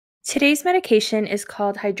Today's medication is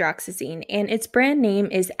called Hydroxyzine, and its brand name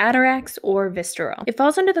is Atarax or Vistaril. It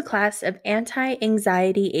falls under the class of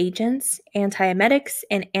anti-anxiety agents, antiemetics,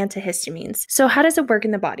 and antihistamines. So how does it work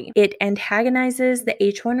in the body? It antagonizes the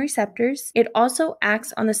H1 receptors. It also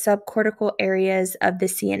acts on the subcortical areas of the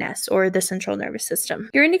CNS, or the central nervous system.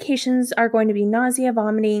 Your indications are going to be nausea,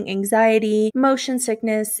 vomiting, anxiety, motion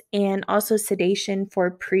sickness, and also sedation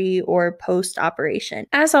for pre or post-operation.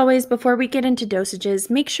 As always, before we get into dosages,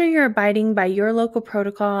 make sure you're abiding by your local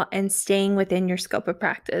protocol and staying within your scope of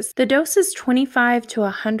practice. The dose is 25 to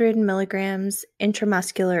 100 milligrams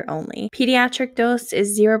intramuscular only. Pediatric dose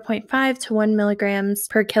is 0.5 to 1 milligrams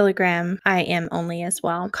per kilogram IM only as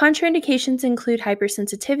well. Contraindications include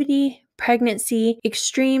hypersensitivity, pregnancy,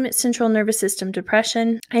 extreme central nervous system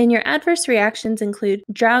depression, and your adverse reactions include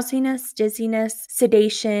drowsiness, dizziness,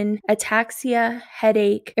 sedation, ataxia,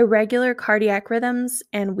 headache, irregular cardiac rhythms,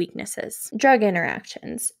 and weaknesses. Drug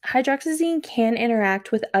interactions. Hydroxyzine can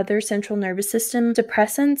interact with other central nervous system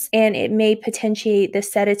depressants, and it may potentiate the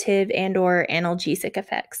sedative and/or analgesic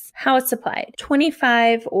effects. How it's applied: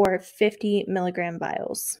 25 or 50 milligram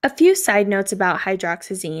vials. A few side notes about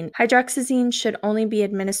hydroxyzine. Hydroxyzine should only be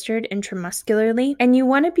administered intramuscularly, and you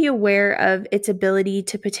want to be aware of its ability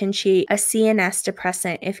to potentiate a CNS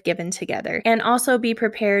depressant if given together, and also be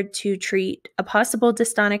prepared to treat a possible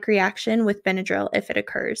dystonic reaction with Benadryl if it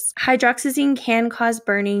occurs. Hydroxyzine can cause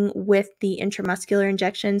burning with the intramuscular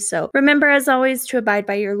injection, so remember as always to abide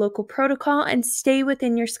by your local protocol and stay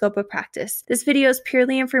within your scope of practice. This video is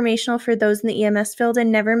purely informational for those in the EMS field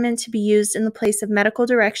and never meant to be used in the place of medical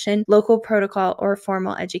direction, local protocol, or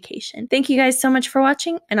formal education. Thank you guys so much for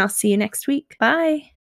watching, and I'll see you next week. Bye!